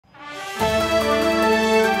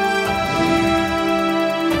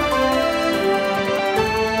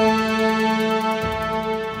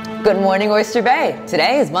Good morning, Oyster Bay.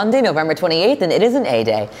 Today is Monday, November 28th, and it is an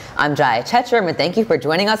A-Day. I'm Jaya Chetram, and thank you for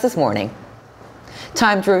joining us this morning.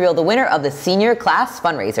 Time to reveal the winner of the senior class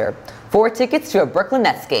fundraiser. 4 tickets to a Brooklyn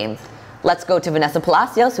Nets game. Let's go to Vanessa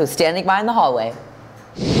Palacios, who is standing by in the hallway.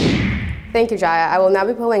 Thank you, Jaya. I will now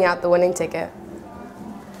be pulling out the winning ticket.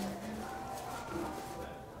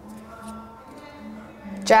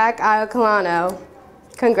 Jack Ioccolano.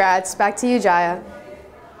 Congrats. Back to you, Jaya.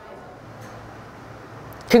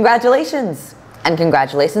 Congratulations! And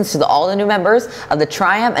congratulations to all the new members of the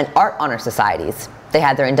Triumph and Art Honor Societies. They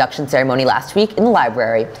had their induction ceremony last week in the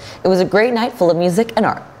library. It was a great night full of music and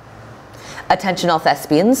art. Attention all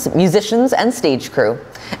thespians, musicians, and stage crew.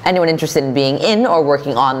 Anyone interested in being in or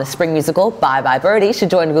working on the spring musical Bye Bye Birdie should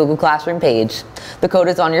join the Google Classroom page. The code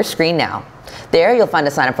is on your screen now. There you'll find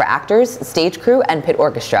a sign up for actors, stage crew, and pit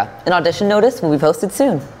orchestra. An audition notice will be posted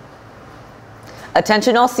soon.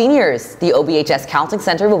 Attention all seniors! The OBHS Counseling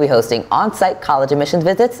Center will be hosting on-site college admissions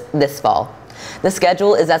visits this fall. The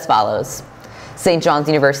schedule is as follows. St. John's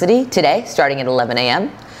University, today, starting at 11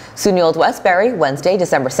 a.m. SUNY Old Westbury, Wednesday,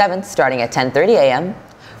 December 7th, starting at 10:30 a.m.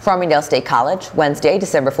 Farmingdale State College, Wednesday,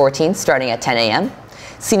 December 14th, starting at 10 a.m.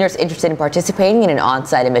 Seniors interested in participating in an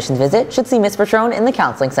on-site admissions visit should see Ms. Patrone in the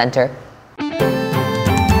Counseling Center.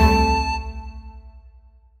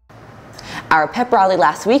 Our pep rally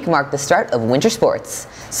last week marked the start of winter sports.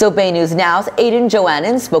 So Bay News Now's Aiden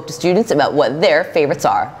Joannan spoke to students about what their favorites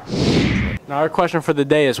are. Now our question for the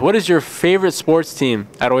day is, what is your favorite sports team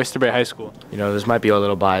at Oyster Bay High School? You know, this might be a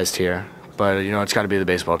little biased here, but you know, it's got to be the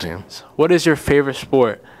baseball team. What is your favorite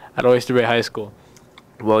sport at Oyster Bay High School?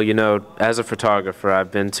 Well, you know, as a photographer,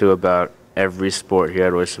 I've been to about every sport here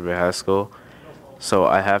at Oyster Bay High School. So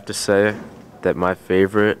I have to say that my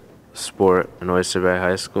favorite sport in Oyster Bay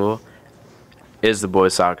High School is the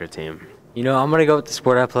boys soccer team. You know, I'm going to go with the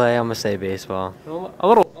sport I play. I'm going to say baseball. A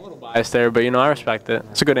little biased there, but you know, I respect it.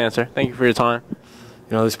 It's a good answer. Thank you for your time. You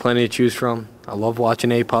know, there's plenty to choose from. I love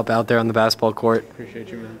watching A-Pup out there on the basketball court. Appreciate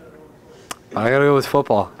you, man. I got to go with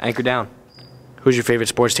football. Anchor down. Who's your favorite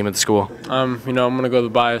sports team at the school? You know, I'm going to go the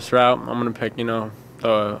biased route. I'm going to pick, you know,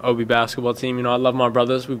 the OB basketball team. You know, I love my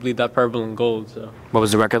brothers. We bleed that purple and gold. So. What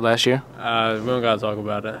was the record last year? We don't got to talk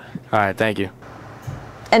about it. All right, thank you.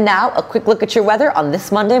 And now, a quick look at your weather on this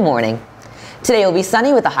Monday morning. Today will be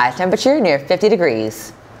sunny with a high temperature near 50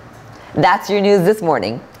 degrees. That's your news this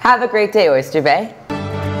morning. Have a great day, Oyster Bay.